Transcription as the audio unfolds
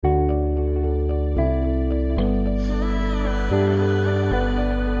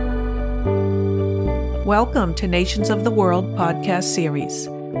Welcome to Nations of the World podcast series,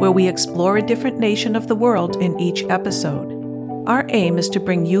 where we explore a different nation of the world in each episode. Our aim is to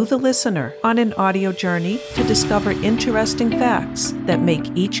bring you, the listener, on an audio journey to discover interesting facts that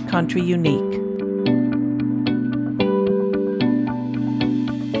make each country unique.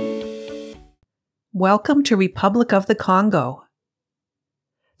 Welcome to Republic of the Congo.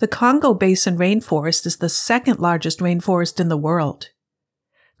 The Congo Basin rainforest is the second largest rainforest in the world.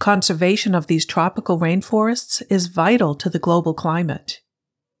 Conservation of these tropical rainforests is vital to the global climate.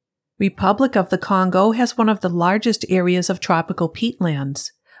 Republic of the Congo has one of the largest areas of tropical peatlands,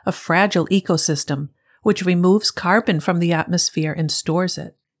 a fragile ecosystem which removes carbon from the atmosphere and stores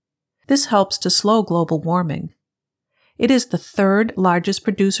it. This helps to slow global warming. It is the third largest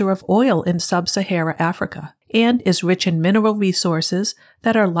producer of oil in sub-Sahara Africa and is rich in mineral resources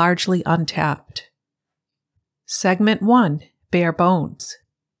that are largely untapped. Segment 1. Bare bones.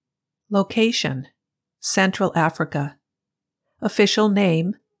 Location: Central Africa. Official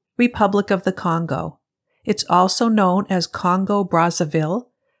name: Republic of the Congo. It's also known as Congo-Brazzaville,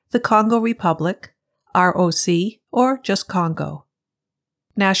 the Congo Republic, ROC, or just Congo.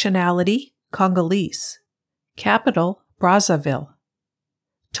 Nationality: Congolese. Capital: Brazzaville.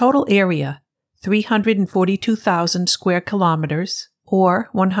 Total area: 342,000 square kilometers, or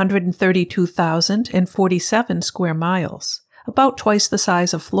 132,047 square miles. About twice the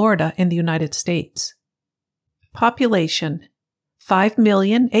size of Florida in the United States. Population: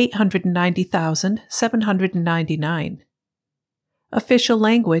 5,890,799. Official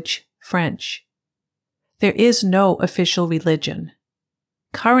language: French. There is no official religion.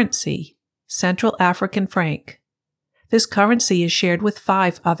 Currency: Central African franc. This currency is shared with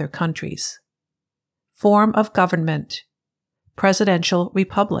 5 other countries. Form of government: Presidential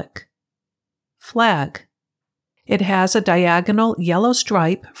Republic. Flag: It has a diagonal yellow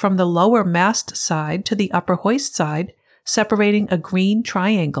stripe from the lower mast side to the upper hoist side, separating a green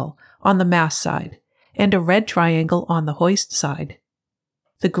triangle on the mast side and a red triangle on the hoist side.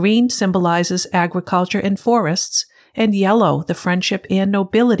 The green symbolizes agriculture and forests, and yellow the friendship and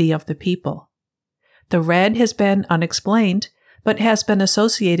nobility of the people. The red has been unexplained, but has been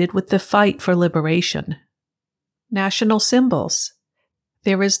associated with the fight for liberation. National symbols: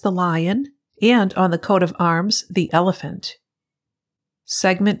 There is the lion, and on the coat of arms, the elephant.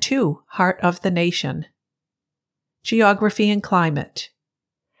 Segment 2. Heart of the Nation. Geography and climate.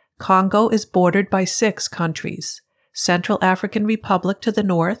 Congo is bordered by 6 countries: Central African Republic to the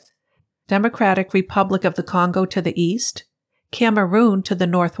north, Democratic Republic of the Congo to the east, Cameroon to the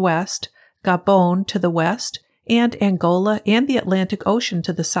northwest, Gabon to the west, and Angola and the Atlantic Ocean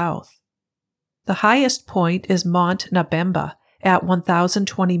to the south. The highest point is Mont Nabemba at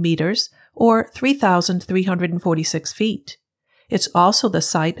 1,020 meters, or 3,346 feet. It's also the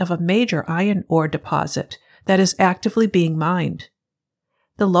site of a major iron ore deposit that is actively being mined.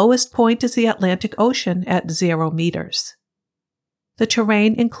 The lowest point is the Atlantic Ocean at 0 meters. The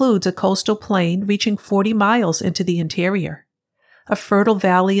terrain includes a coastal plain reaching 40 miles into the interior, a fertile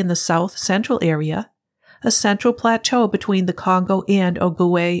valley in the south-central area, a central plateau between the Congo and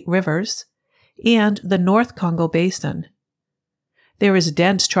Ogooué rivers, and the North Congo Basin. There is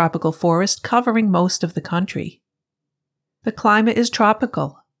dense tropical forest covering most of the country. The climate is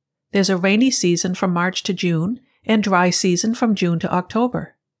tropical. There's a rainy season from March to June and dry season from June to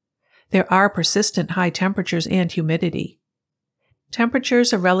October. There are persistent high temperatures and humidity.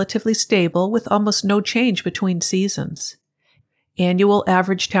 Temperatures are relatively stable with almost no change between seasons. Annual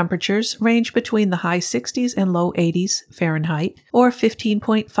average temperatures range between the high 60s and low 80s Fahrenheit, or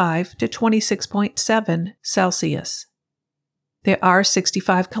 15.5 to 26.7 Celsius. There are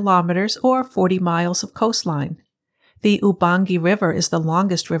 65 kilometers or 40 miles of coastline. The Ubangi River is the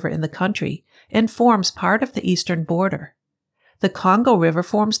longest river in the country and forms part of the eastern border. The Congo River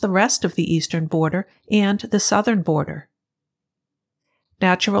forms the rest of the eastern border and the southern border.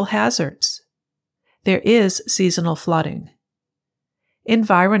 Natural hazards. There is seasonal flooding.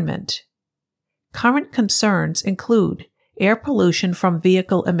 Environment. Current concerns include air pollution from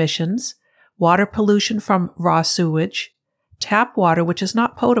vehicle emissions, water pollution from raw sewage, tap water which is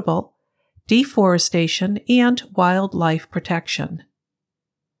not potable, deforestation, and wildlife protection.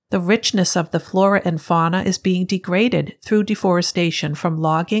 The richness of the flora and fauna is being degraded through deforestation from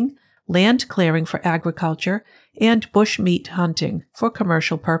logging, land clearing for agriculture, and bushmeat hunting for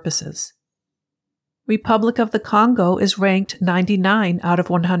commercial purposes. Republic of the Congo is ranked 99 out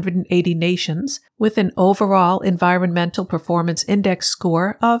of 180 nations with an overall Environmental Performance Index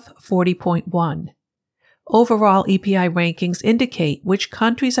score of 40.1. Overall EPI rankings indicate which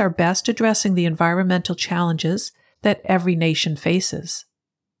countries are best addressing the environmental challenges that every nation faces.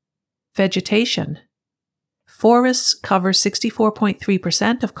 Vegetation. Forests cover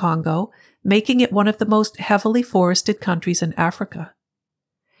 64.3% of Congo, making it one of the most heavily forested countries in Africa.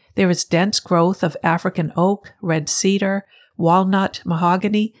 There is dense growth of African oak, red cedar, walnut,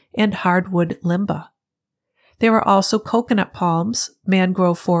 mahogany, and hardwood limba. There are also coconut palms,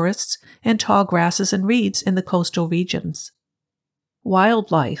 mangrove forests, and tall grasses and reeds in the coastal regions.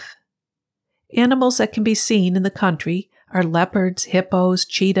 Wildlife. Animals that can be seen in the country are leopards, hippos,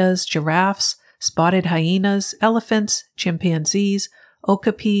 cheetahs, giraffes, spotted hyenas, elephants, chimpanzees,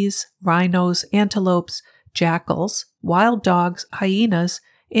 okapis, rhinos, antelopes, jackals, wild dogs, hyenas,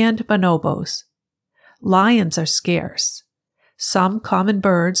 and bonobos. Lions are scarce. Some common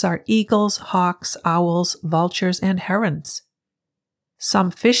birds are eagles, hawks, owls, vultures, and herons. Some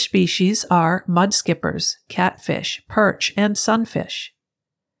fish species are mudskippers, catfish, perch, and sunfish.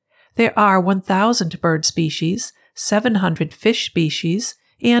 There are 1,000 bird species, 700 fish species,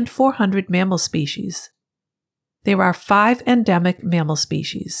 and 400 mammal species. There are 5 endemic mammal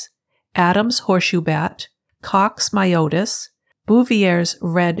species: Adam's horseshoe bat, Cox myotis, Bouvier's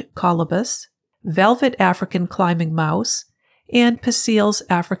red colobus, velvet African climbing mouse, and Pacille's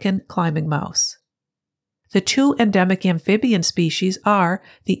African climbing mouse. The 2 endemic amphibian species are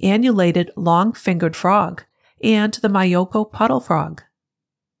the annulated long-fingered frog and the myoko puddle frog.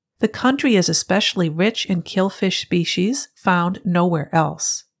 The country is especially rich in killfish species found nowhere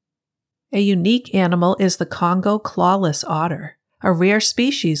else. A unique animal is the Congo clawless otter, a rare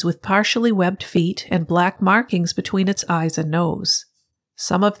species with partially webbed feet and black markings between its eyes and nose.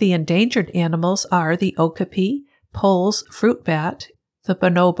 Some of the endangered animals are the okapi, Pohl's fruit bat, the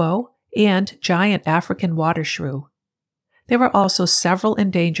bonobo, and giant African water shrew. There are also several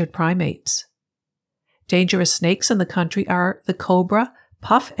endangered primates. Dangerous snakes in the country are the cobra,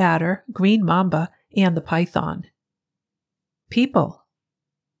 puff adder, green mamba, and the python. People.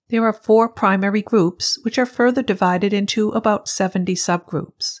 There are 4 primary groups, which are further divided into about 70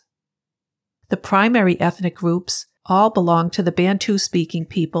 subgroups. The primary ethnic groups all belong to the Bantu-speaking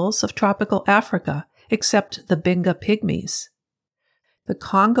peoples of tropical Africa, except the Binga Pygmies. The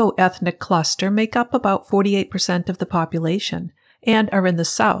Congo ethnic cluster make up about 48% of the population and are in the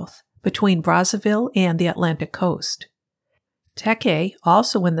south, between Brazzaville and the Atlantic coast. Teke,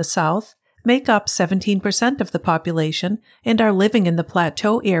 also in the south, make up 17% of the population and are living in the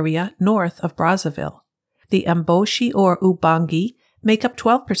plateau area north of Brazzaville. The Mboshi or Ubangi make up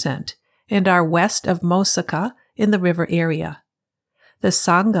 12% and are west of Mosaka in the river area. The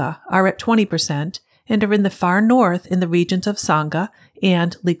Sanga are at 20% and are in the far north in the regions of Sanga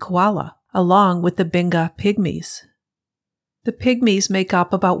and Likwala, along with the Binga Pygmies. The Pygmies make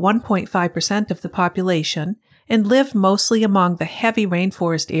up about 1.5% of the population and live mostly among the heavy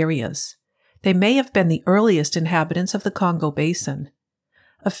rainforest areas. They may have been the earliest inhabitants of the Congo Basin.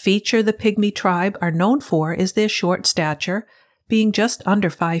 A feature the Pygmy tribe are known for is their short stature, being just under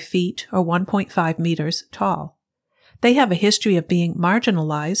 5 feet or 1.5 meters tall. They have a history of being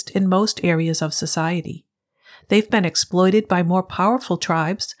marginalized in most areas of society. They've been exploited by more powerful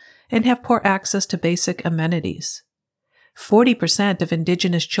tribes and have poor access to basic amenities. 40% of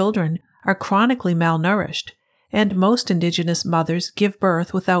indigenous children are chronically malnourished, and most indigenous mothers give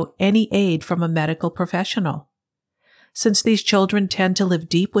birth without any aid from a medical professional. Since these children tend to live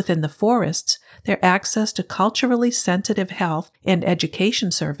deep within the forests, their access to culturally sensitive health and education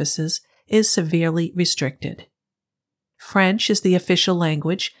services is severely restricted. French is the official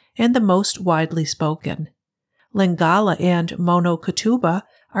language and the most widely spoken. Lingala and Mono-Katuba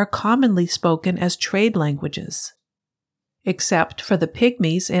are commonly spoken as trade languages. Except for the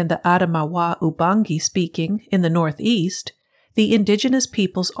Pygmies and the Adamawa Ubangi speaking in the northeast, the indigenous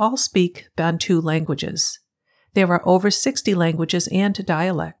peoples all speak Bantu languages. There are over 60 languages and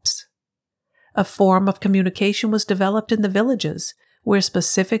dialects. A form of communication was developed in the villages, where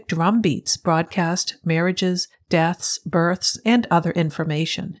specific drum beats broadcast marriages, deaths, births, and other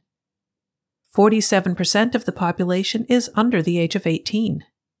information. 47% of the population is under the age of 18.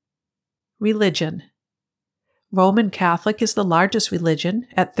 Religion. Roman Catholic is the largest religion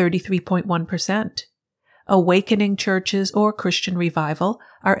at 33.1%. Awakening churches or Christian revival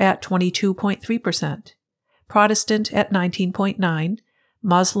are at 22.3%. Protestant at 19.9%,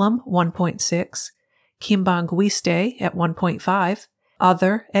 Muslim 1.6%, Kimbanguiste at 1.5%,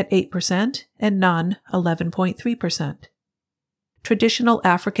 other at 8%, and none 11.3%. Traditional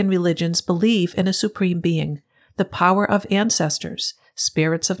African religions believe in a supreme being, the power of ancestors,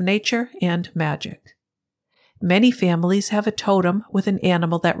 spirits of nature, and magic. Many families have a totem with an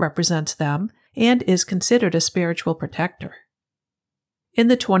animal that represents them and is considered a spiritual protector. In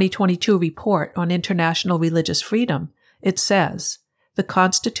the 2022 report on international religious freedom, it says, "The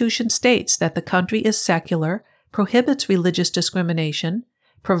Constitution states that the country is secular prohibits religious discrimination,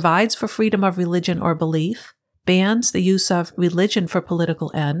 provides for freedom of religion or belief, bans the use of religion for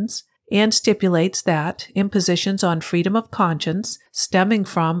political ends, and stipulates that impositions on freedom of conscience stemming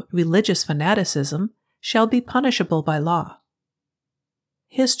from religious fanaticism shall be punishable by law.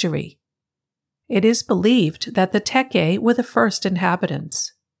 History. It is believed that the Teke were the first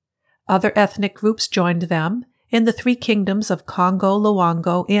inhabitants. Other ethnic groups joined them, and the three kingdoms of Congo,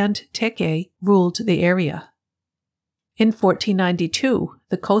 Luango, and Teke ruled the area. In 1492,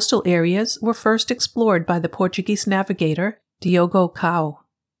 the coastal areas were first explored by the Portuguese navigator Diogo Cao.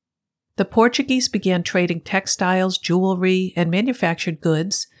 The Portuguese began trading textiles, jewelry, and manufactured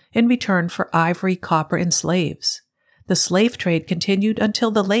goods in return for ivory, copper, and slaves. The slave trade continued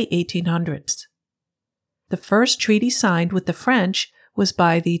until the late 1800s. The first treaty signed with the French was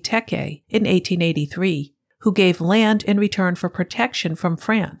by the Teke in 1883, who gave land in return for protection from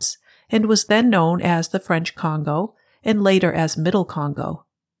France, and was then known as the French Congo and later as Middle Congo.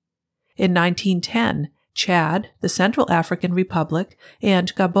 In 1910, Chad, the Central African Republic,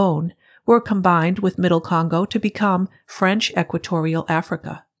 and Gabon were combined with Middle Congo to become French Equatorial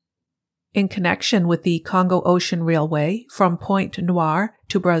Africa. In connection with the Congo Ocean Railway from Pointe Noire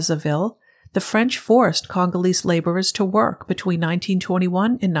to Brazzaville, the French forced Congolese laborers to work between 1921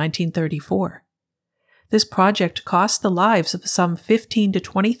 and 1934. This project cost the lives of some 15,000 to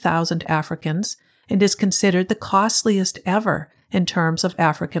 20,000 Africans and is considered the costliest ever in terms of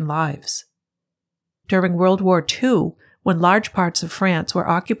African lives. During World War II, when large parts of France were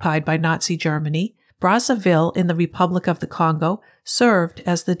occupied by Nazi Germany, Brazzaville in the Republic of the Congo served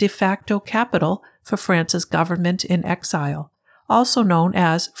as the de facto capital for France's government in exile, also known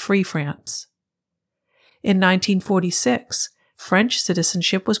as Free France. In 1946, French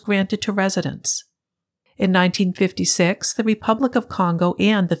citizenship was granted to residents. In 1956, the Republic of Congo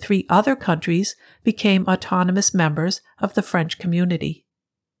and the three other countries became autonomous members of the French community.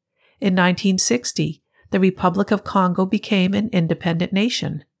 In 1960, the Republic of Congo became an independent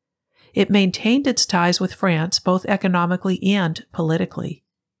nation. It maintained its ties with France both economically and politically.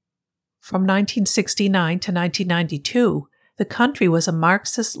 From 1969 to 1992, the country was a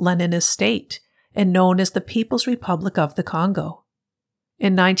Marxist-Leninist state and known as the People's Republic of the Congo.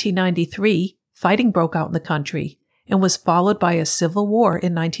 In 1993, fighting broke out in the country and was followed by a civil war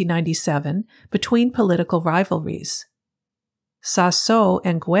in 1997 between political rivalries. Sassou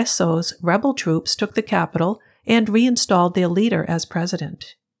Nguesso's rebel troops took the capital and reinstalled their leader as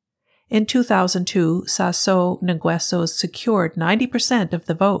president. In 2002, Sassou Nguesso secured 90% of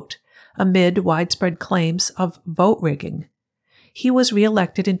the vote, amid widespread claims of vote rigging. He was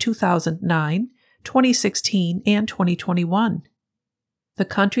re-elected in 2009, 2016, and 2021. The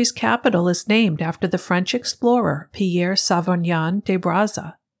country's capital is named after the French explorer Pierre Savorgnan de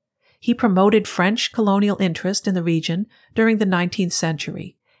Brazza. He promoted French colonial interest in the region during the 19th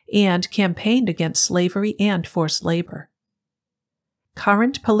century and campaigned against slavery and forced labor.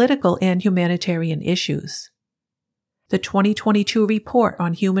 Current political and humanitarian issues. The 2022 report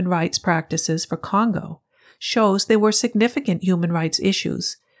on human rights practices for Congo shows there were significant human rights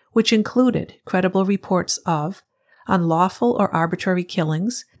issues, which included credible reports of unlawful or arbitrary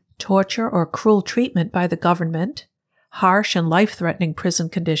killings, torture or cruel treatment by the government, harsh and life-threatening prison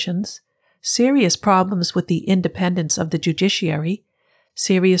conditions, serious problems with the independence of the judiciary,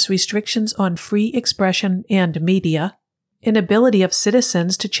 serious restrictions on free expression and media, inability of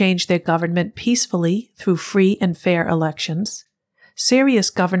citizens to change their government peacefully through free and fair elections, serious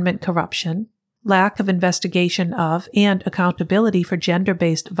government corruption, lack of investigation of and accountability for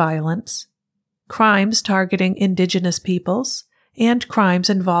gender-based violence, crimes targeting indigenous peoples, and crimes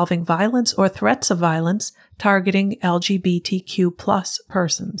involving violence or threats of violence targeting LGBTQ+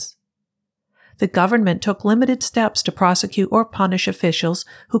 persons. The government took limited steps to prosecute or punish officials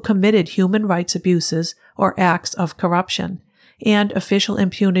who committed human rights abuses or acts of corruption, and official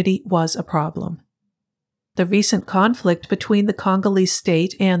impunity was a problem. The recent conflict between the Congolese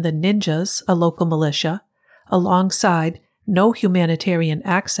state and the Ninjas, a local militia, alongside no humanitarian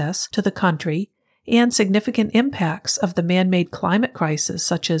access to the country and significant impacts of the man-made climate crisis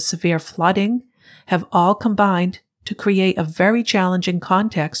such as severe flooding, have all combined to create a very challenging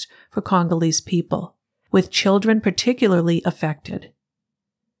context for Congolese people, with children particularly affected.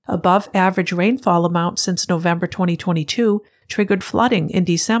 Above-average rainfall amounts since November 2022 triggered flooding in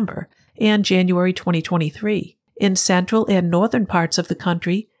December and January 2023 in central and northern parts of the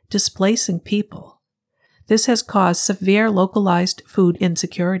country, displacing people. This has caused severe localized food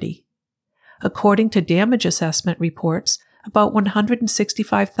insecurity. According to damage assessment reports, about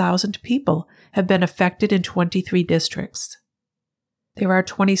 165,000 people have been affected in 23 districts. There are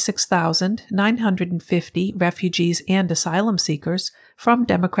 26,950 refugees and asylum seekers from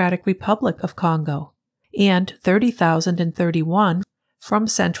Democratic Republic of Congo and 30,031 from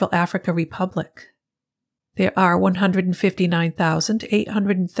Central Africa Republic. There are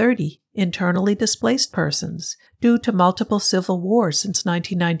 159,830 internally displaced persons due to multiple civil wars since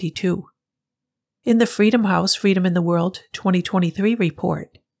 1992. In the Freedom House Freedom in the World 2023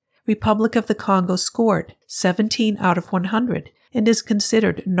 report, Republic of the Congo scored 17 out of 100 and is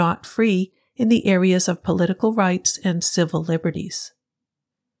considered not free in the areas of political rights and civil liberties.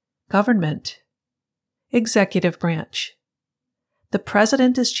 Government. Executive branch. The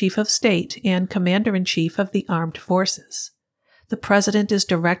President is Chief of State and Commander-in-Chief of the Armed Forces. The President is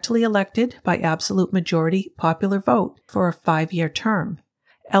directly elected by absolute majority popular vote for a 5-year term,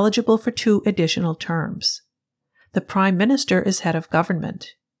 eligible for 2 additional terms. The Prime Minister is head of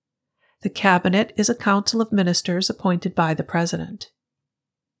government. The Cabinet is a council of ministers appointed by the President.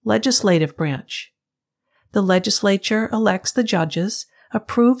 Legislative branch. The legislature elects the judges,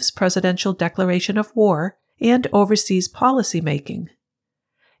 approves presidential declaration of war, and oversees policy-making.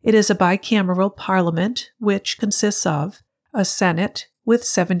 It is a bicameral parliament which consists of a Senate with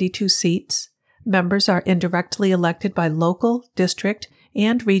 72 seats. Members are indirectly elected by local, district,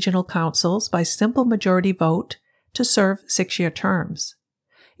 and regional councils by simple majority vote to serve 6-year terms,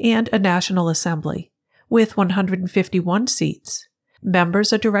 and a National Assembly with 151 seats.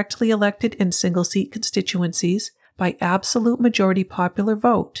 Members are directly elected in single-seat constituencies by absolute majority popular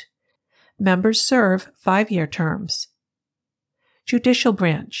vote. Members serve 5-year terms. Judicial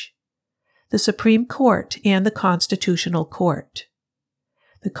branch. The Supreme Court and the Constitutional Court.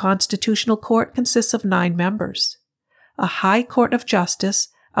 The Constitutional Court consists of 9 members. A High Court of Justice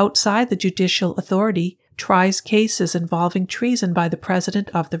outside the judicial authority tries cases involving treason by the President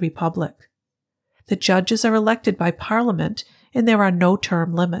of the Republic. The judges are elected by Parliament and there are no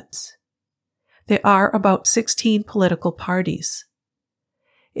term limits. There are about 16 political parties.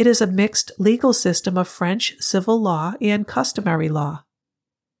 It is a mixed legal system of French civil law and customary law.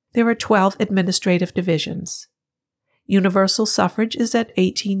 There are 12 administrative divisions. Universal suffrage is at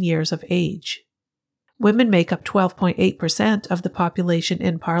 18 years of age. Women make up 12.8% of the population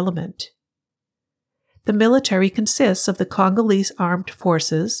in Parliament. The military consists of the Congolese Armed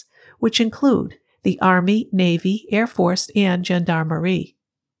Forces, which include the Army, Navy, Air Force, and Gendarmerie.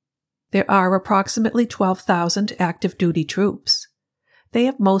 There are approximately 12,000 active duty troops. They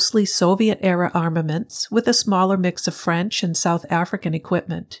have mostly Soviet-era armaments with a smaller mix of French and South African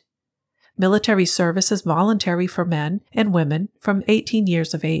equipment. Military service is voluntary for men and women from 18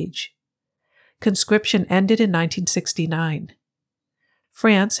 years of age. Conscription ended in 1969.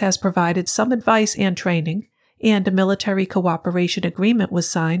 France has provided some advice and training, and a military cooperation agreement was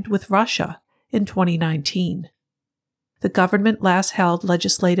signed with Russia in 2019. The government last held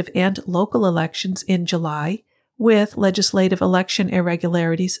legislative and local elections in July, with legislative election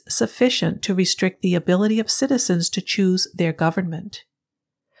irregularities sufficient to restrict the ability of citizens to choose their government.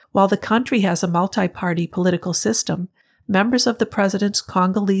 While the country has a multi-party political system, members of the President's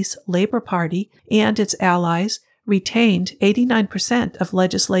Congolese Labour Party and its allies retained 89% of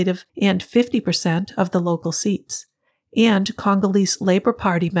legislative and 50% of the local seats, and Congolese Labour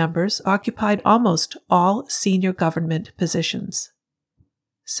Party members occupied almost all senior government positions.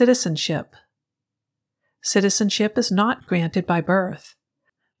 Citizenship. Citizenship is not granted by birth.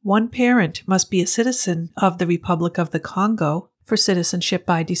 One parent must be a citizen of the Republic of the Congo for citizenship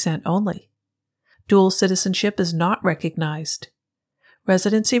by descent only. Dual citizenship is not recognized.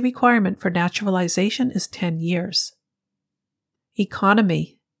 Residency requirement for naturalization is 10 years.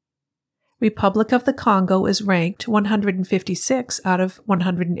 Economy. Republic of the Congo is ranked 156 out of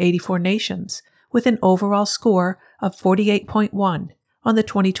 184 nations, with an overall score of 48.1 on the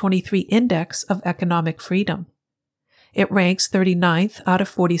 2023 Index of Economic Freedom. It ranks 39th out of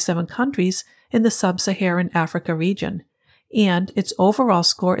 47 countries in the sub-Saharan Africa region, and its overall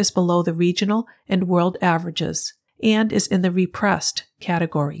score is below the regional and world averages, and is in the repressed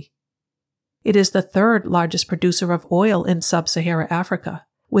category. It is the 3rd largest producer of oil in sub-Saharan Africa,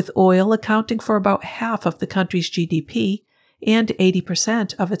 with oil accounting for about half of the country's GDP and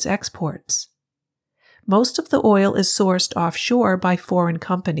 80% of its exports. Most of the oil is sourced offshore by foreign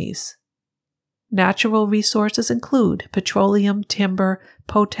companies. Natural resources include petroleum, timber,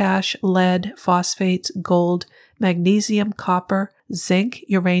 potash, lead, phosphates, gold, magnesium, copper, zinc,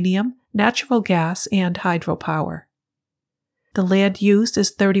 uranium, natural gas, and hydropower. The land used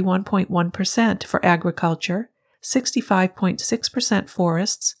is 31.1% for agriculture, 65.6%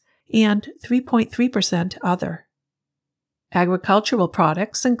 forests, and 3.3% other. Agricultural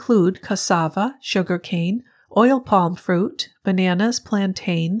products include cassava, sugarcane, oil palm fruit, bananas,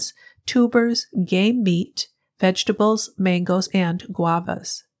 plantains, tubers, game meat, vegetables, mangoes, and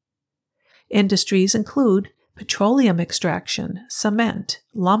guavas. Industries include petroleum extraction, cement,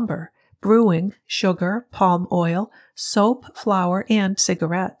 lumber, brewing, sugar, palm oil, soap, flour, and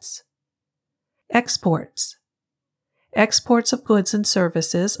cigarettes. Exports. Exports of goods and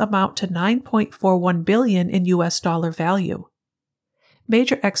services amount to $9.41 billion in U.S. dollar value.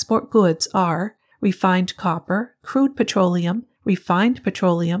 Major export goods are refined copper, crude petroleum, refined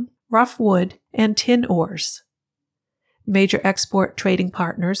petroleum, rough wood, and tin ores. Major export trading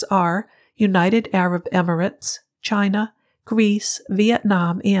partners are United Arab Emirates, China, Greece,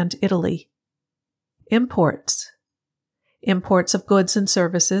 Vietnam, and Italy. Imports. Imports of goods and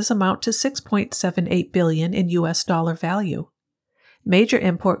services amount to $6.78 billion in U.S. dollar value. Major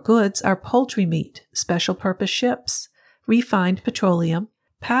import goods are poultry meat, special purpose ships, refined petroleum,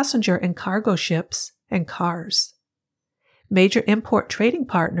 passenger and cargo ships, and cars. Major import trading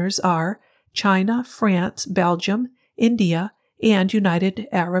partners are China, France, Belgium, India, and United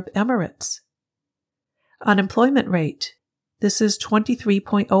Arab Emirates. Unemployment rate. This is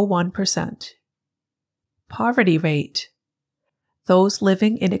 23.01%. Poverty rate. Those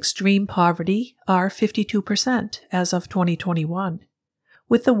living in extreme poverty are 52% as of 2021.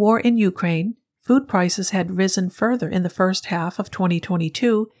 With the war in Ukraine, food prices had risen further in the first half of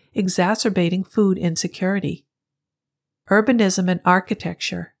 2022, exacerbating food insecurity. Urbanism and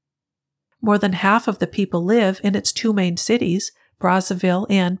architecture. More than half of the people live in its two main cities, Brazzaville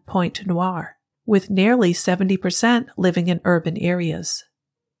and Pointe-Noire, with nearly 70% living in urban areas.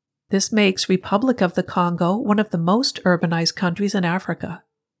 This makes Republic of the Congo one of the most urbanized countries in Africa.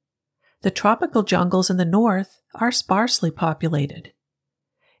 The tropical jungles in the north are sparsely populated.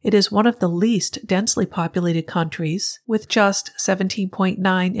 It is one of the least densely populated countries, with just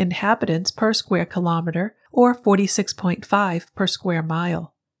 17.9 inhabitants per square kilometer or 46.5 per square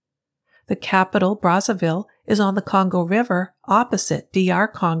mile. The capital, Brazzaville, is on the Congo River opposite DR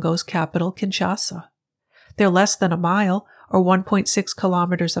Congo's capital, Kinshasa. They're less than a mile or 1.6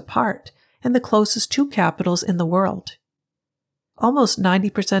 kilometers apart, and the closest two capitals in the world. Almost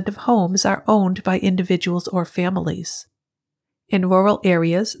 90% of homes are owned by individuals or families. In rural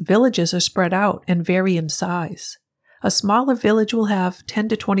areas, villages are spread out and vary in size. A smaller village will have 10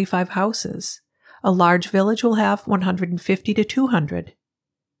 to 25 houses. A large village will have 150 to 200.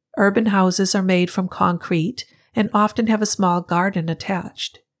 Urban houses are made from concrete and often have a small garden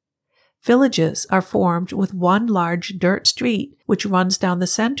attached. Villages are formed with one large dirt street which runs down the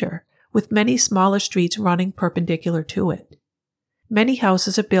center, with many smaller streets running perpendicular to it. Many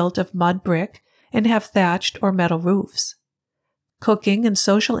houses are built of mud brick and have thatched or metal roofs. Cooking and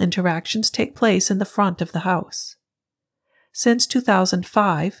social interactions take place in the front of the house. Since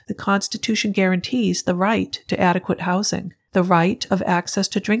 2005, the Constitution guarantees the right to adequate housing, the right of access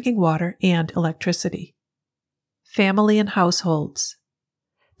to drinking water and electricity. Family and households.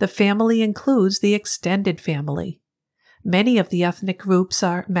 The family includes the extended family. Many of the ethnic groups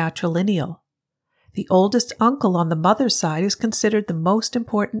are matrilineal. The oldest uncle on the mother's side is considered the most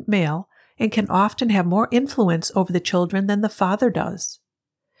important male and can often have more influence over the children than the father does.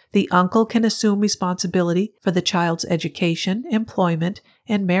 The uncle can assume responsibility for the child's education, employment,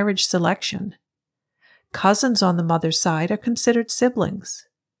 and marriage selection. Cousins on the mother's side are considered siblings.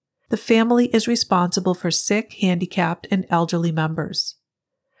 The family is responsible for sick, handicapped, and elderly members.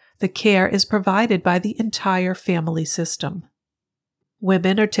 The care is provided by the entire family system.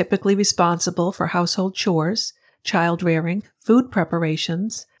 Women are typically responsible for household chores, child rearing, food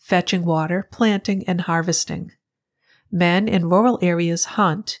preparations, fetching water, planting, and harvesting. Men in rural areas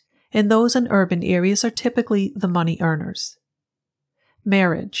hunt, and those in urban areas are typically the money earners.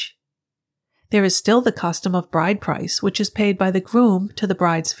 Marriage. There is still the custom of bride price, which is paid by the groom to the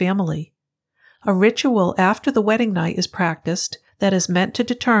bride's family. A ritual after the wedding night is practiced that is meant to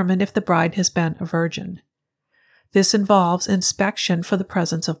determine if the bride has been a virgin. This involves inspection for the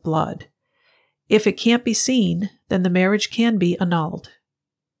presence of blood. If it can't be seen, then the marriage can be annulled.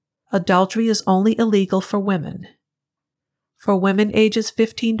 Adultery is only illegal for women. For women ages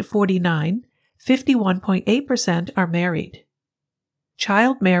 15 to 49, 51.8% are married.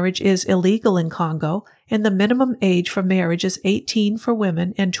 Child marriage is illegal in Congo, and the minimum age for marriage is 18 for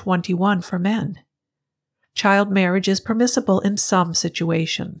women and 21 for men. Child marriage is permissible in some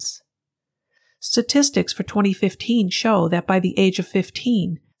situations. Statistics for 2015 show that by the age of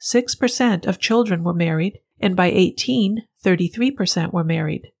 15, 6% of children were married, and by 18, 33% were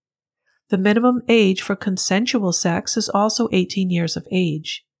married. The minimum age for consensual sex is also 18 years of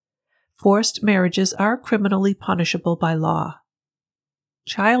age. Forced marriages are criminally punishable by law.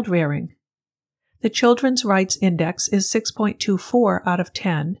 Child rearing. The Children's Rights Index is 6.24 out of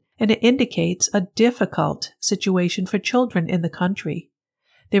 10, and it indicates a difficult situation for children in the country.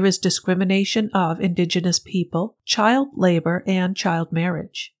 There is discrimination of Indigenous people, child labor, and child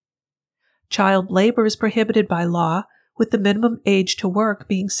marriage. Child labor is prohibited by law, with the minimum age to work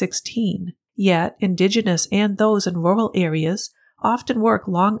being 16, yet Indigenous and those in rural areas often work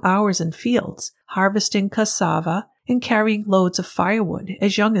long hours in fields, harvesting cassava and carrying loads of firewood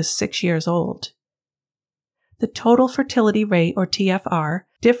as young as 6 years old. The total fertility rate, or TFR,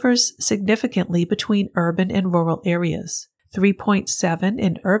 differs significantly between urban and rural areas, 3.7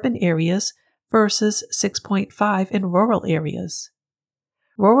 in urban areas versus 6.5 in rural areas.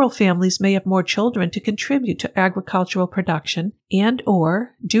 Rural families may have more children to contribute to agricultural production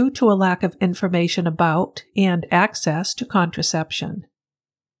and/or due to a lack of information about and access to contraception.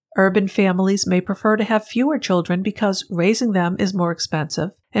 Urban families may prefer to have fewer children because raising them is more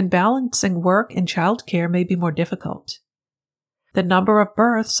expensive, and balancing work and childcare may be more difficult. The number of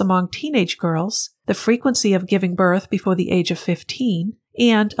births among teenage girls, the frequency of giving birth before the age of 15,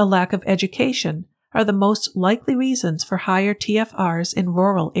 and a lack of education are the most likely reasons for higher TFRs in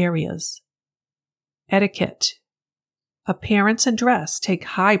rural areas. Etiquette. Appearance and dress take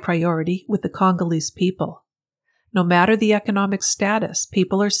high priority with the Congolese people. No matter the economic status,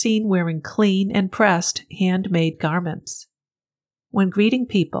 people are seen wearing clean and pressed handmade garments. When greeting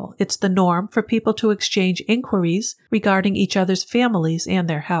people, it's the norm for people to exchange inquiries regarding each other's families and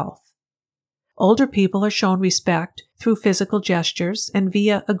their health. Older people are shown respect through physical gestures and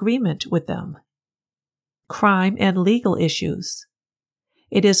via agreement with them. Crime and legal issues.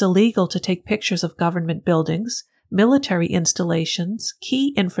 It is illegal to take pictures of government buildings, military installations,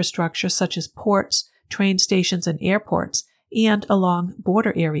 key infrastructure such as ports, train stations, and airports, and along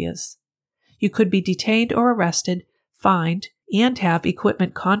border areas. You could be detained or arrested, fined, and have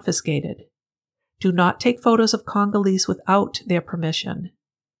equipment confiscated. Do not take photos of Congolese without their permission.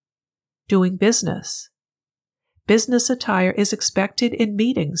 Doing business. Business attire is expected in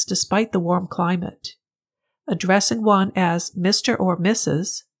meetings despite the warm climate. Addressing one as Mr. or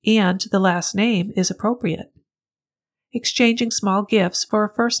Mrs. and the last name is appropriate. Exchanging small gifts for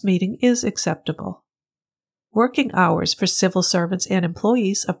a first meeting is acceptable. Working hours for civil servants and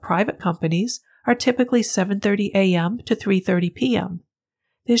employees of private companies are typically 7:30 a.m. to 3:30 p.m.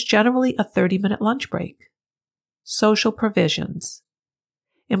 There's generally a 30-minute lunch break. Social provisions.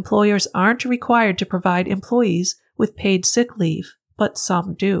 Employers aren't required to provide employees with paid sick leave, but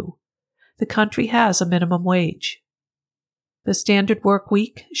some do. The country has a minimum wage. The standard work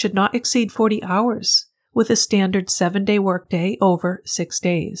week should not exceed 40 hours, with a standard 7-day workday over 6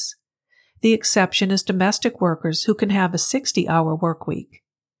 days. The exception is domestic workers who can have a 60-hour work week.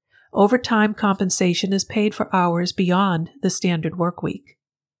 Overtime compensation is paid for hours beyond the standard work week.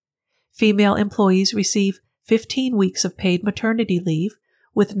 Female employees receive 15 weeks of paid maternity leave,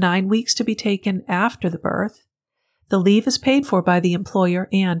 with 9 weeks to be taken after the birth. The leave is paid for by the employer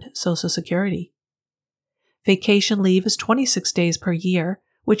and Social Security. Vacation leave is 26 days per year,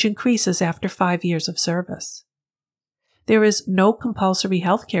 which increases after 5 years of service. There is no compulsory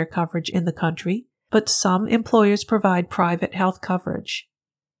health care coverage in the country, but some employers provide private health coverage.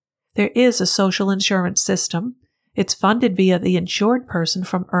 There is a social insurance system. It's funded via the insured person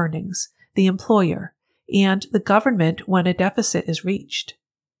from earnings, the employer, and the government when a deficit is reached.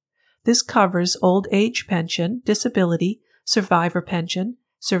 This covers old age pension, disability, survivor pension,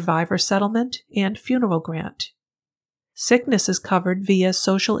 survivor settlement, and funeral grant. Sickness is covered via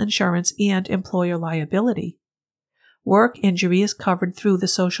social insurance and employer liability. Work injury is covered through the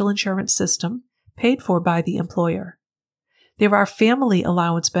social insurance system, paid for by the employer. There are family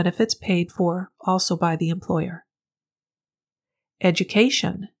allowance benefits paid for also by the employer.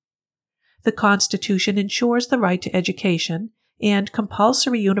 Education. The Constitution ensures the right to education and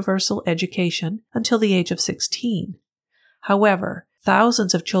compulsory universal education until the age of 16. However,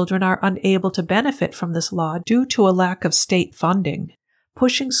 thousands of children are unable to benefit from this law due to a lack of state funding,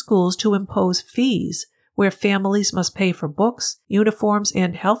 pushing schools to impose fees where families must pay for books, uniforms,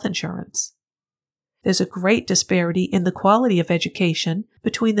 and health insurance. There's a great disparity in the quality of education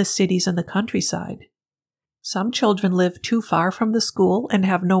between the cities and the countryside. Some children live too far from the school and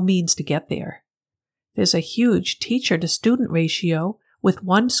have no means to get there. There's a huge teacher-to-student ratio, with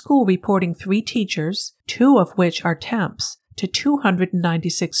one school reporting 3 teachers, 2 of which are temps, to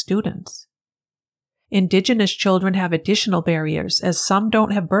 296 students. Indigenous children have additional barriers, as some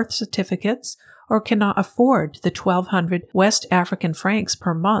don't have birth certificates or cannot afford the 1,200 West African francs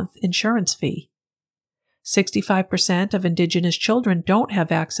per month insurance fee. 65% of Indigenous children don't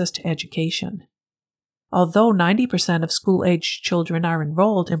have access to education. Although 90% of school-aged children are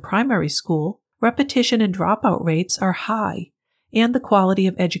enrolled in primary school, repetition and dropout rates are high, and the quality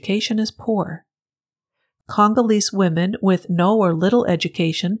of education is poor. Congolese women with no or little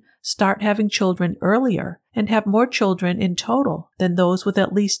education start having children earlier and have more children in total than those with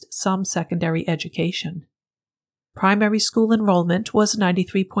at least some secondary education. Primary school enrollment was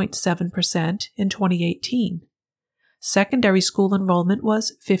 93.7% in 2018. Secondary school enrollment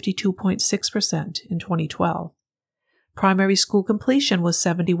was 52.6% in 2012. Primary school completion was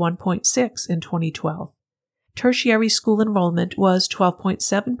 71.6% in 2012. Tertiary school enrollment was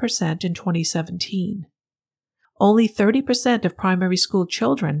 12.7% in 2017. Only 30% of primary school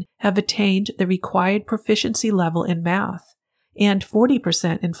children have attained the required proficiency level in math, and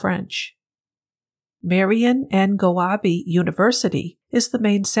 40% in French. Marian Ngouabi University is the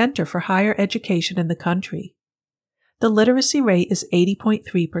main center for higher education in the country. The literacy rate is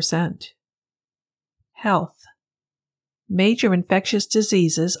 80.3%. Health. Major infectious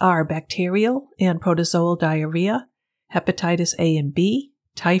diseases are bacterial and protozoal diarrhea, hepatitis A and B,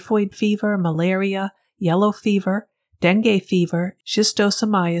 typhoid fever, malaria, yellow fever, dengue fever,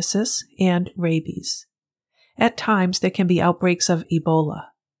 schistosomiasis, and rabies. At times, there can be outbreaks of Ebola.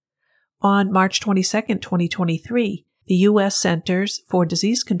 On March 22, 2023, the U.S. Centers for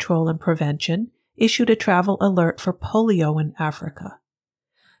Disease Control and Prevention issued a travel alert for polio in Africa.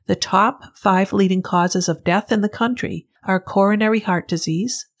 The top 5 leading causes of death in the country are coronary heart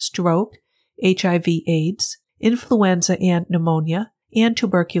disease, stroke, HIV/AIDS, influenza and pneumonia, and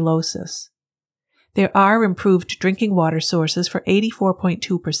tuberculosis. There are improved drinking water sources for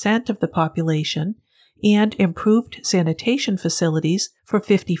 84.2% of the population and improved sanitation facilities for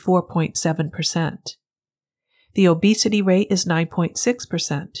 54.7%. The obesity rate is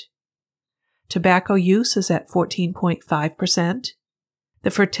 9.6%. Tobacco use is at 14.5%.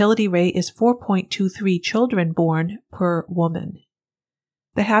 The fertility rate is 4.23 children born per woman.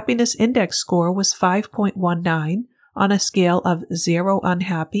 The happiness index score was 5.19 on a scale of 0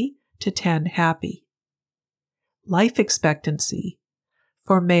 unhappy to 10 happy. Life expectancy.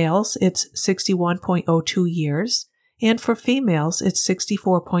 For males, it's 61.02 years, and for females, it's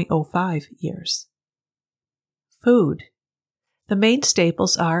 64.05 years. Food. The main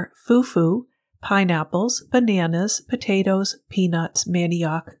staples are fufu, pineapples, bananas, potatoes, peanuts,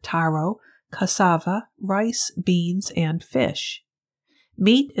 manioc, taro, cassava, rice, beans, and fish.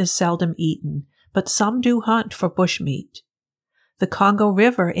 Meat is seldom eaten, but some do hunt for bushmeat. The Congo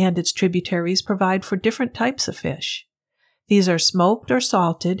River and its tributaries provide for different types of fish. These are smoked or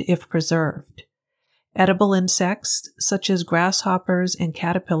salted if preserved. Edible insects such as grasshoppers and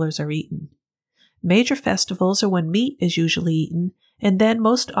caterpillars are eaten. Major festivals are when meat is usually eaten, and then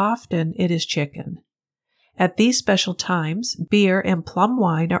most often it is chicken. At these special times, beer and plum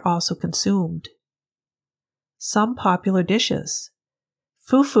wine are also consumed. Some popular dishes.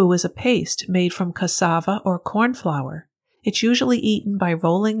 Fufu is a paste made from cassava or corn flour. It's usually eaten by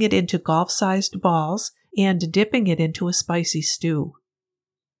rolling it into golf-sized balls and dipping it into a spicy stew.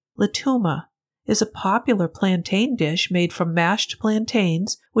 Lituma is a popular plantain dish made from mashed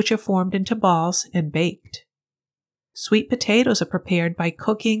plantains, which are formed into balls and baked. Sweet potatoes are prepared by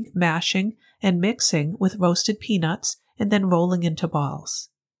cooking, mashing, and mixing with roasted peanuts and then rolling into balls.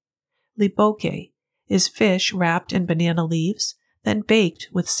 Liboke is fish wrapped in banana leaves, then baked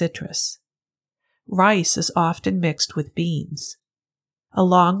with citrus. Rice is often mixed with beans.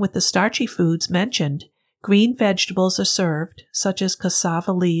 Along with the starchy foods mentioned, green vegetables are served, such as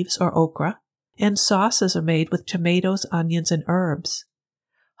cassava leaves or okra, and sauces are made with tomatoes, onions, and herbs.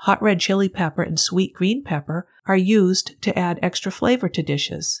 Hot red chili pepper and sweet green pepper are used to add extra flavor to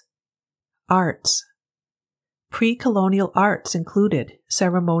dishes. Arts. Pre-colonial arts included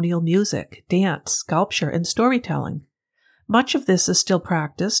ceremonial music, dance, sculpture, and storytelling. Much of this is still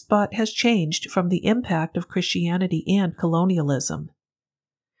practiced, but has changed from the impact of Christianity and colonialism.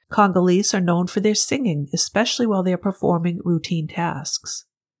 Congolese are known for their singing, especially while they are performing routine tasks.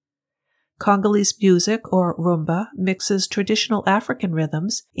 Congolese music, or rumba, mixes traditional African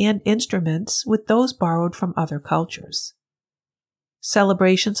rhythms and instruments with those borrowed from other cultures.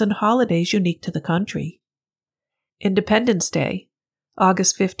 Celebrations and holidays unique to the country. Independence Day,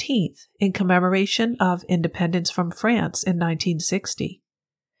 August 15th, in commemoration of independence from France in 1960.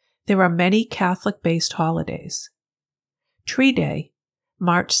 There are many Catholic-based holidays. Tree Day,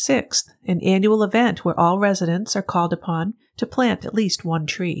 March 6th, an annual event where all residents are called upon to plant at least one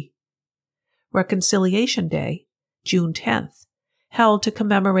tree. Reconciliation Day, June 10th, held to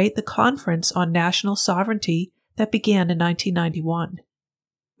commemorate the Conference on National Sovereignty that began in 1991.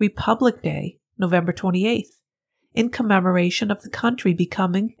 Republic Day, November 28th, in commemoration of the country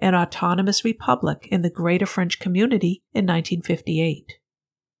becoming an autonomous republic in the Greater French Community in 1958.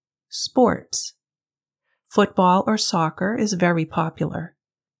 Sports. Football or soccer is very popular.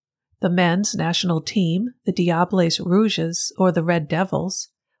 The men's national team, the Diables Rouges or the Red Devils,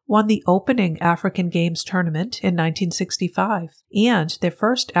 won the opening African Games tournament in 1965 and their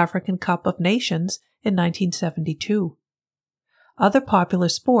first African Cup of Nations in 1972. Other popular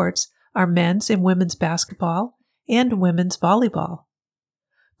sports are men's and women's basketball and women's volleyball.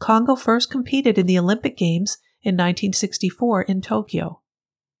 Congo first competed in the Olympic Games in 1964 in Tokyo.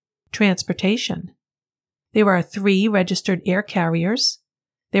 Transportation. There are 3 registered air carriers.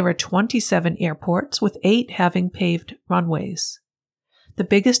 There are 27 airports, with 8 having paved runways. The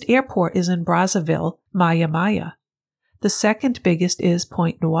biggest airport is in Brazzaville, Maya Maya. The second biggest is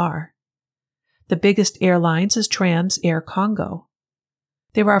Pointe Noire. The biggest airlines is Trans Air Congo.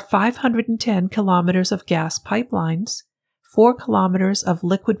 There are 510 kilometers of gas pipelines, 4 kilometers of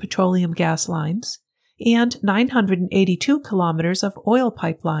liquid petroleum gas lines, and 982 kilometers of oil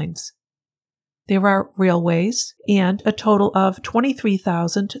pipelines. There are railways and a total of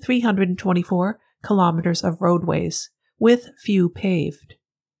 23,324 kilometers of roadways, with few paved.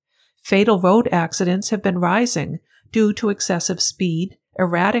 Fatal road accidents have been rising due to excessive speed,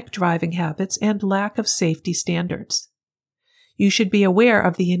 erratic driving habits, and lack of safety standards. You should be aware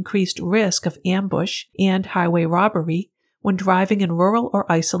of the increased risk of ambush and highway robbery when driving in rural or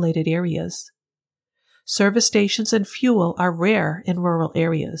isolated areas. Service stations and fuel are rare in rural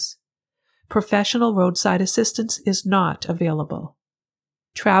areas. Professional roadside assistance is not available.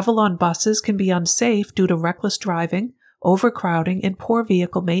 Travel on buses can be unsafe due to reckless driving, overcrowding, and poor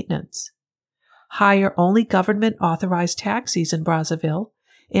vehicle maintenance. Hire only government-authorized taxis in Brazzaville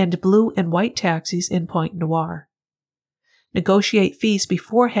and blue and white taxis in Pointe Noire. Negotiate fees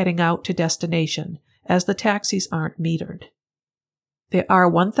before heading out to destination, as the taxis aren't metered. There are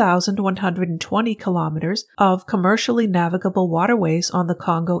 1,120 kilometers of commercially navigable waterways on the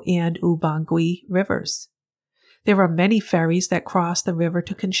Congo and Ubangui rivers. There are many ferries that cross the river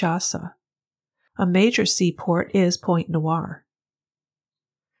to Kinshasa. A major seaport is Pointe Noire.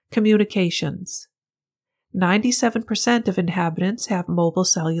 Communications. 97% of inhabitants have mobile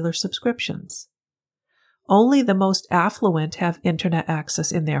cellular subscriptions. Only the most affluent have internet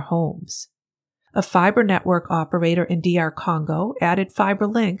access in their homes. A fiber network operator in DR Congo added fiber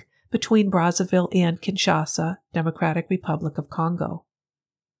link between Brazzaville and Kinshasa, Democratic Republic of Congo.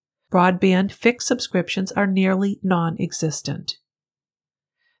 Broadband fixed subscriptions are nearly non-existent.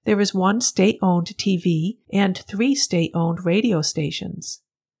 There is 1 state-owned TV and 3 state-owned radio stations.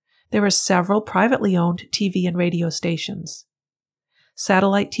 There are several privately owned TV and radio stations.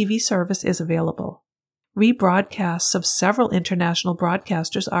 Satellite TV service is available. Rebroadcasts of several international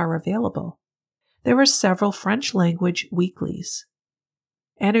broadcasters are available. There are several French-language weeklies.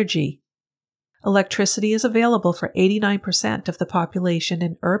 Energy. Electricity is available for 89% of the population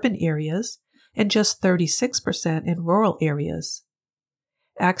in urban areas and just 36% in rural areas.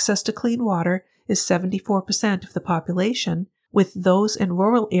 Access to clean water is 74% of the population, with those in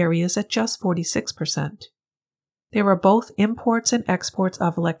rural areas at just 46%. There are both imports and exports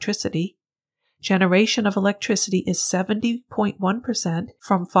of electricity. Generation of electricity is 70.1%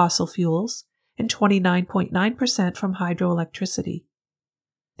 from fossil fuels and 29.9% from hydroelectricity.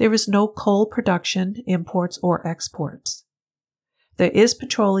 There is no coal production, imports, or exports. There is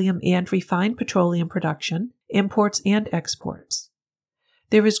petroleum and refined petroleum production, imports, and exports.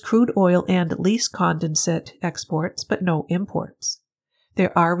 There is crude oil and least condensate exports, but no imports.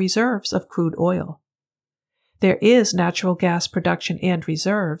 There are reserves of crude oil. There is natural gas production and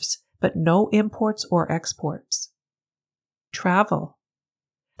reserves, but no imports or exports. Travel.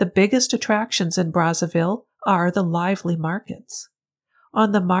 The biggest attractions in Brazzaville are the lively markets.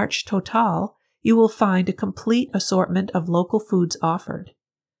 On the Marche Total, you will find a complete assortment of local foods offered.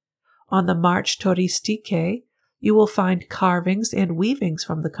 On the Marche Touristique, you will find carvings and weavings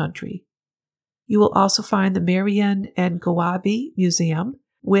from the country. You will also find the Marianne Ngouabi Museum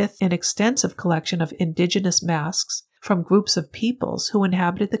with an extensive collection of indigenous masks from groups of peoples who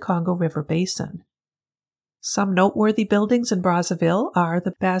inhabited the Congo River Basin. Some noteworthy buildings in Brazzaville are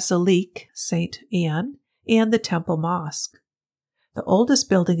the Basilique Sainte-Anne and the Temple Mosque. The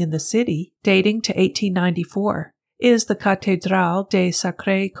oldest building in the city, dating to 1894, is the Cathédrale des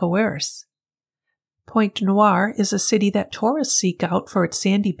Sacrés-Cœurs. Pointe Noire is a city that tourists seek out for its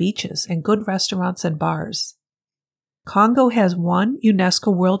sandy beaches and good restaurants and bars. Congo has 1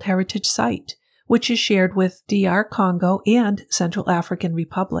 UNESCO World Heritage Site, which is shared with DR Congo and Central African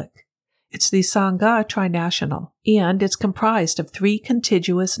Republic. It's the Sangha Trinational, and it's comprised of 3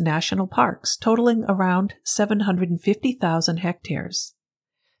 contiguous national parks totaling around 750,000 hectares.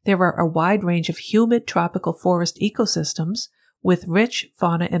 There are a wide range of humid tropical forest ecosystems with rich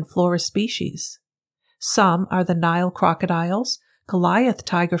fauna and flora species. Some are the Nile crocodiles, Goliath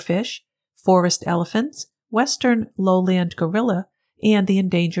tigerfish, forest elephants, western lowland gorilla, and the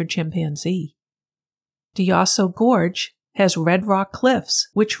endangered chimpanzee. Diosso Gorge has red rock cliffs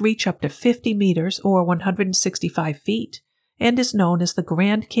which reach up to 50 meters or 165 feet and is known as the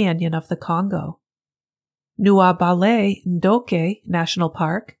Grand Canyon of the Congo. Nuabale Ndoke National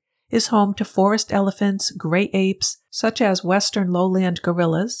Park is home to forest elephants, gray apes, such as western lowland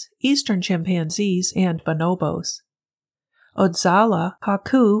gorillas, eastern chimpanzees, and bonobos. Odzala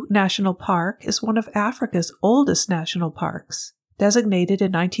Haku National Park is one of Africa's oldest national parks, designated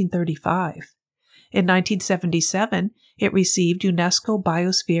in 1935. In 1977, it received UNESCO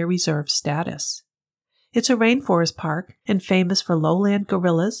Biosphere Reserve status. It's a rainforest park and famous for lowland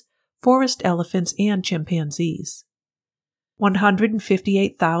gorillas, forest elephants, and chimpanzees.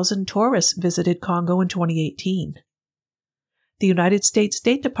 158,000 tourists visited Congo in 2018. The United States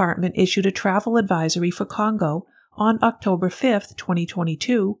State Department issued a travel advisory for Congo on October 5,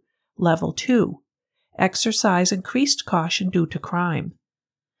 2022, Level 2, Exercise increased caution due to crime.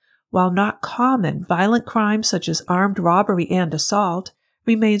 While not common, violent crimes such as armed robbery and assault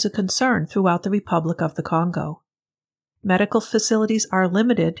remains a concern throughout the Republic of the Congo. Medical facilities are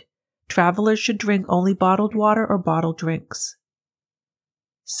limited. Travelers should drink only bottled water or bottled drinks.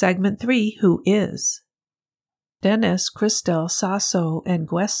 Segment 3, Who is? Denis Christel Sassou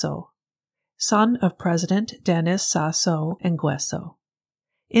Nguesso, son of President Denis Sassou Nguesso.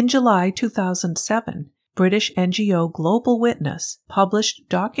 In July 2007, British NGO Global Witness published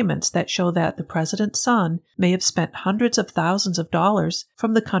documents that show that the president's son may have spent hundreds of thousands of dollars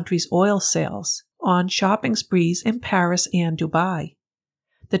from the country's oil sales on shopping sprees in Paris and Dubai.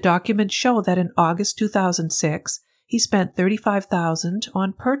 The documents show that in August 2006, he spent $35,000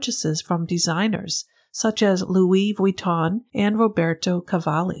 on purchases from designers such as Louis Vuitton and Roberto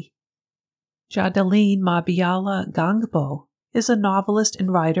Cavalli. Jadaline Mabiala Gangbo is a novelist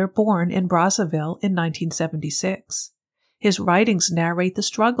and writer born in Brazzaville in 1976. His writings narrate the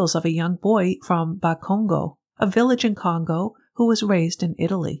struggles of a young boy from Congo, a village in Congo, who was raised in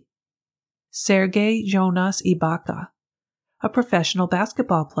Italy. Sergei Jonas Ibaka, a professional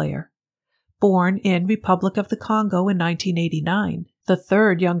basketball player, born in Republic of the Congo in 1989, the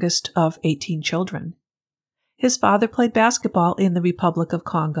third youngest of 18 children. His father played basketball in the Republic of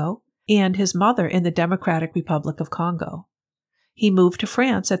Congo and his mother in the Democratic Republic of Congo. He moved to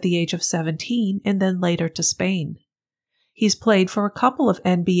France at the age of 17 and then later to Spain. He's played for a couple of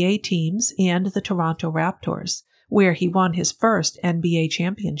NBA teams and the Toronto Raptors, where he won his first NBA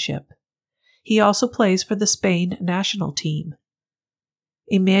championship. He also plays for the Spain national team.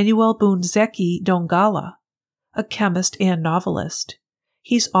 Emmanuel Bunzeki Dongala, a chemist and novelist.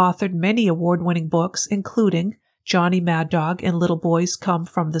 He's authored many award-winning books, including Johnny Mad Dog and Little Boys Come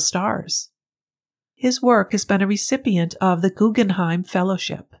from the Stars. His work has been a recipient of the Guggenheim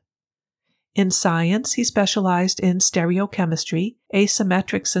Fellowship. In science, he specialized in stereochemistry,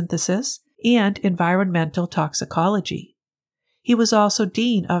 asymmetric synthesis, and environmental toxicology. He was also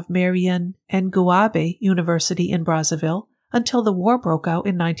dean of Marian Nguabe University in Brazzaville until the war broke out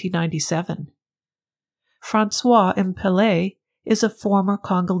in 1997. Francois Mpele is a former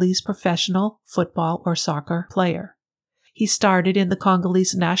Congolese professional football or soccer player. He started in the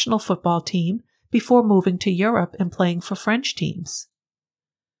Congolese national football team before moving to Europe and playing for French teams.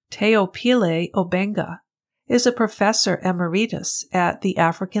 Teopile Obenga is a professor emeritus at the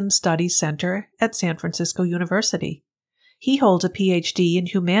African Studies Center at San Francisco University. He holds a PhD in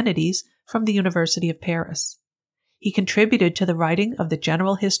humanities from the University of Paris. He contributed to the writing of the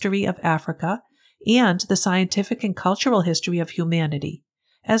General History of Africa and the Scientific and Cultural History of Humanity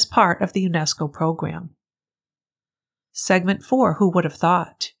as part of the UNESCO program. Segment 4, Who Would Have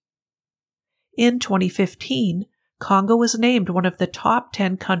Thought? In 2015, Congo was named one of the top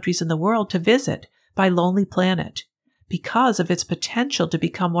 10 countries in the world to visit by Lonely Planet because of its potential to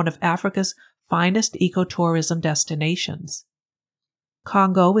become one of Africa's finest ecotourism destinations.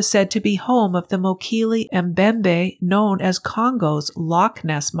 Congo is said to be home of the Mokele Mbembe, known as Congo's Loch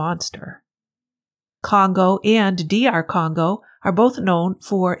Ness Monster. Congo and DR Congo are both known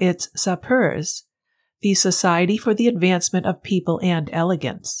for its Sapeurs, the Society for the Advancement of People and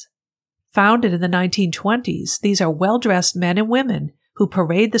Elegance. Founded in the 1920s, these are well-dressed men and women who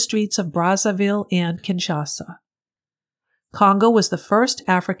parade the streets of Brazzaville and Kinshasa. Congo was the first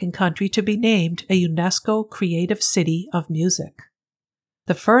African country to be named a UNESCO Creative City of Music.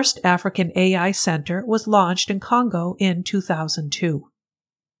 The first African AI Center was launched in Congo in 2002.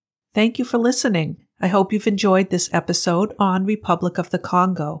 Thank you for listening. I hope you've enjoyed this episode on Republic of the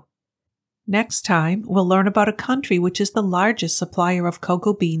Congo. Next time, we'll learn about a country which is the largest supplier of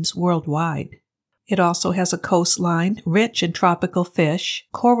cocoa beans worldwide. It also has a coastline rich in tropical fish,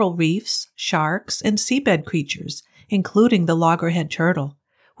 coral reefs, sharks, and seabed creatures, including the loggerhead turtle,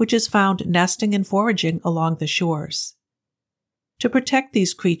 which is found nesting and foraging along the shores. To protect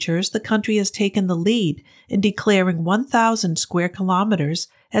these creatures, the country has taken the lead in declaring 1,000 square kilometers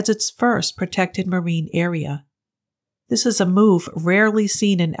as its first protected marine area. This is a move rarely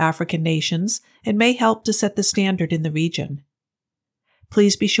seen in African nations and may help to set the standard in the region.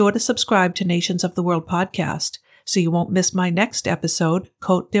 Please be sure to subscribe to Nations of the World podcast so you won't miss my next episode,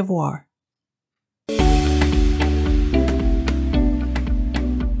 Côte d'Ivoire.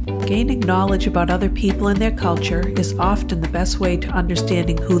 Gaining knowledge about other people and their culture is often the best way to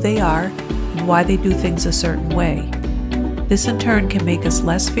understanding who they are and why they do things a certain way. This in turn can make us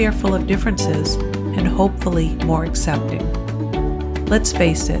less fearful of differences and hopefully more accepting. Let's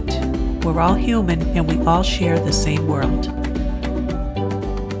face it, we're all human and we all share the same world.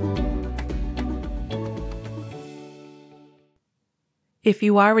 If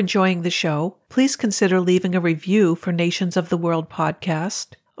you are enjoying the show, please consider leaving a review for Nations of the World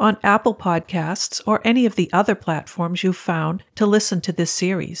podcast on Apple Podcasts or any of the other platforms you've found to listen to this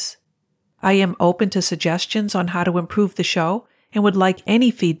series. I am open to suggestions on how to improve the show and would like any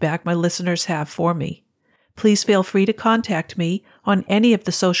feedback my listeners have for me. Please feel free to contact me on any of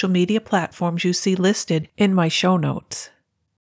the social media platforms you see listed in my show notes.